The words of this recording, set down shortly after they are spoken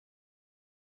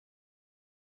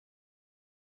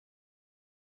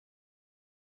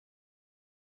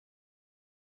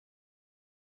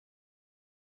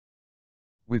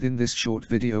Within this short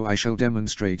video I shall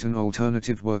demonstrate an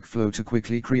alternative workflow to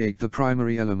quickly create the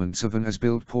primary elements of an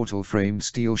as-built portal framed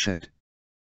steel shed.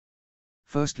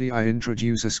 Firstly, I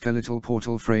introduce a skeletal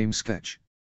portal frame sketch,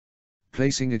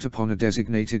 placing it upon a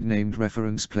designated named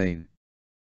reference plane,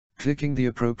 clicking the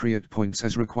appropriate points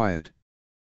as required.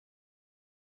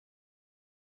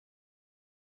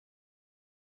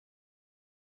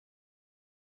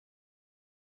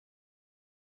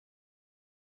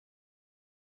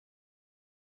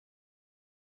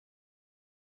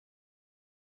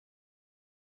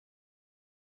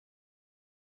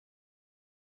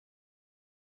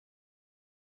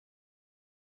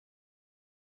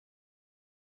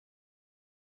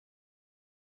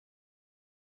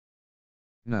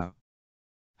 Now,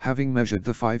 having measured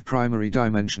the 5 primary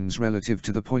dimensions relative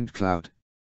to the point cloud,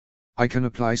 I can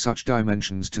apply such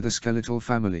dimensions to the skeletal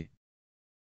family.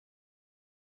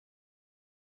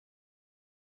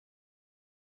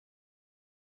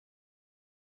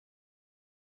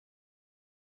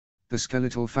 The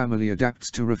skeletal family adapts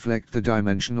to reflect the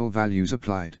dimensional values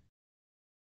applied.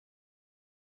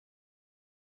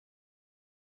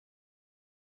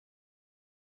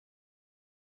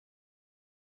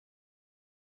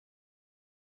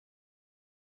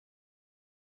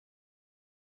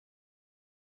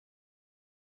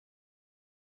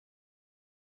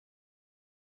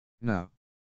 Now,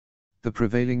 the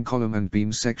prevailing column and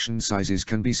beam section sizes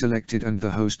can be selected and the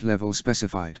host level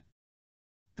specified.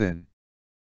 Then,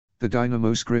 the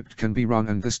Dynamo script can be run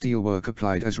and the steelwork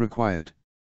applied as required.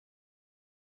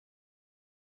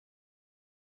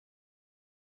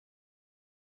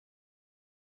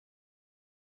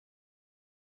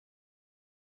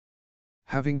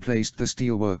 Having placed the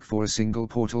steelwork for a single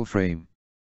portal frame,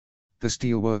 the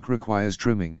steelwork requires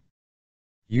trimming.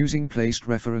 Using placed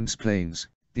reference planes,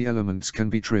 the elements can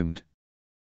be trimmed.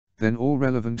 Then all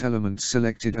relevant elements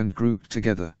selected and grouped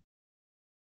together.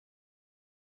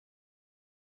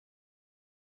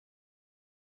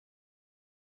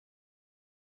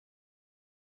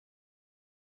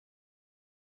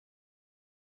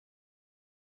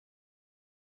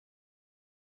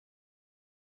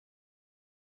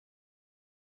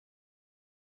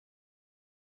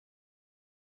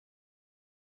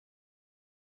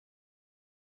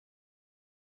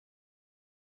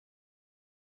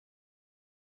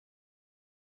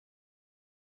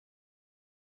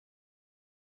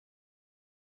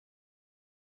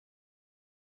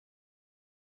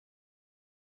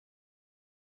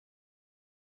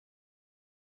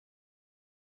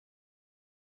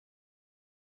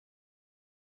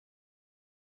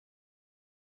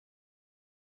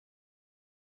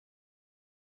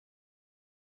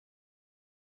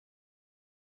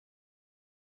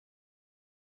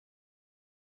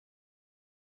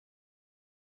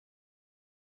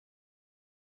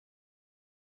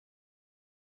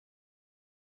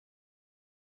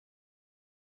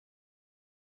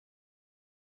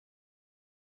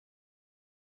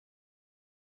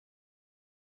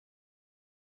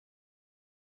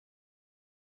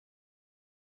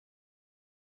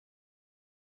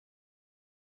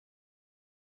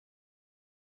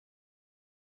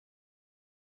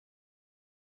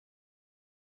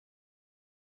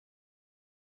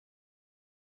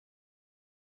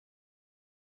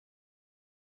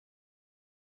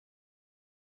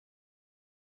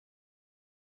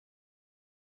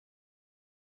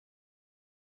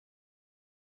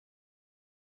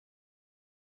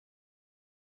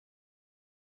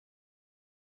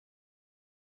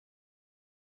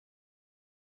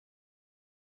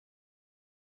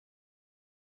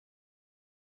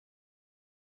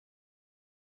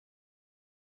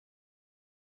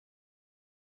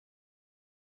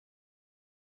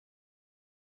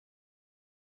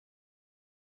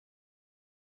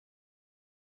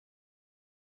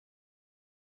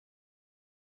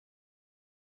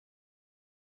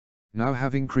 Now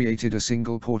having created a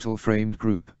single portal framed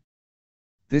group,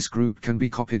 this group can be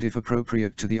copied if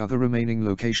appropriate to the other remaining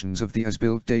locations of the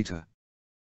as-built data.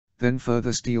 Then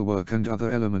further steelwork and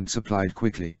other elements applied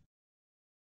quickly.